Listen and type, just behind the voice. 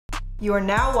You are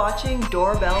now watching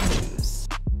Doorbell News.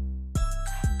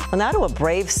 Well, now to a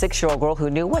brave 6-year-old girl who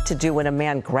knew what to do when a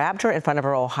man grabbed her in front of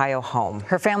her Ohio home.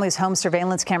 Her family's home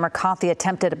surveillance camera caught the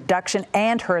attempted abduction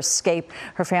and her escape.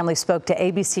 Her family spoke to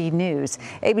ABC News.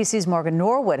 ABC's Morgan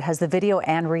Norwood has the video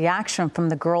and reaction from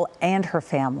the girl and her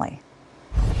family.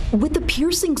 With a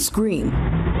piercing scream,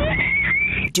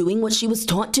 doing what she was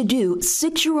taught to do,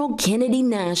 6-year-old Kennedy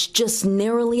Nash just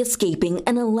narrowly escaping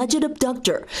an alleged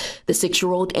abductor. The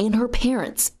 6-year-old and her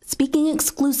parents speaking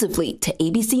exclusively to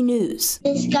ABC News.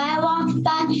 This guy walked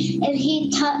by and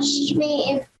he touched me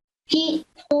and he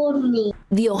pulled me.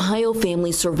 The Ohio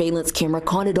family surveillance camera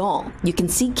caught it all. You can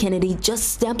see Kennedy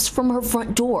just steps from her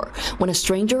front door when a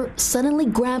stranger suddenly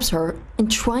grabs her and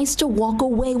tries to walk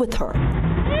away with her.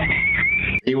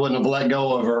 He wouldn't have let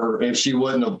go of her if she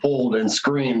wouldn't have pulled and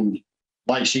screamed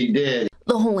like she did.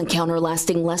 The whole encounter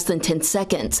lasting less than 10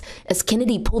 seconds. As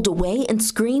Kennedy pulled away and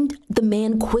screamed, the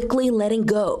man quickly letting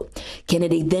go.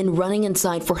 Kennedy then running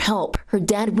inside for help. Her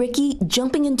dad, Ricky,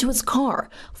 jumping into his car,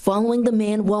 following the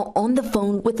man while on the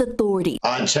phone with authorities.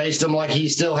 I chased him like he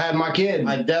still had my kid.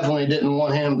 I definitely didn't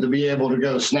want him to be able to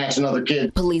go snatch another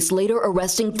kid. Police later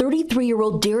arresting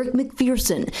 33-year-old Derek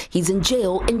McPherson. He's in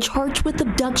jail and charged with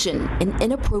abduction and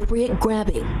inappropriate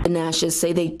grabbing. The Nashes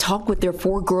say they talk with their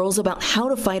 4 girls about how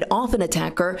to fight off an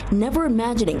attacker, never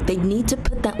imagining they'd need to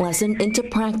put that lesson into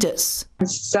practice. I'm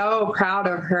so proud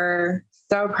of her,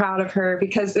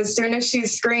 because as soon as she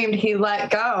screamed, he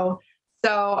let go.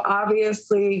 So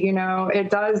obviously, it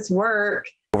does work.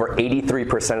 Over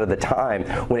 83% of the time,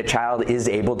 when a child is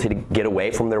able to get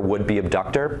away from their would-be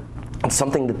abductor, it's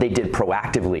something that they did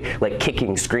proactively, like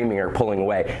kicking, screaming, or pulling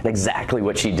away. And exactly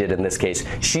what she did in this case.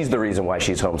 She's the reason why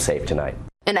she's home safe tonight.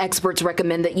 And experts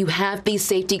recommend that you have these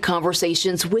safety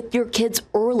conversations with your kids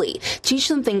early. Teach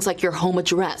them things like your home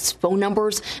address, phone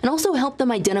numbers, and also help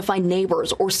them identify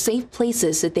neighbors or safe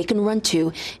places that they can run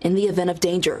to in the event of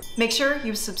danger. Make sure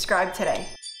you subscribe today.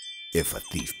 If a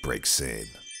thief breaks in,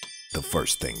 the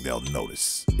first thing they'll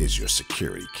notice is your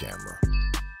security camera.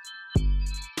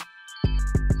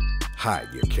 Hide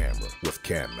your camera with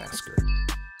Cam Masker.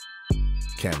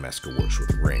 Cam Masker works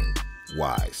with Ring,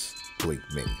 Wise, Blink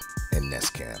Mini, and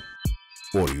Nest Cam.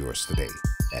 Order yours today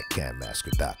at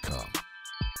cammasker.com.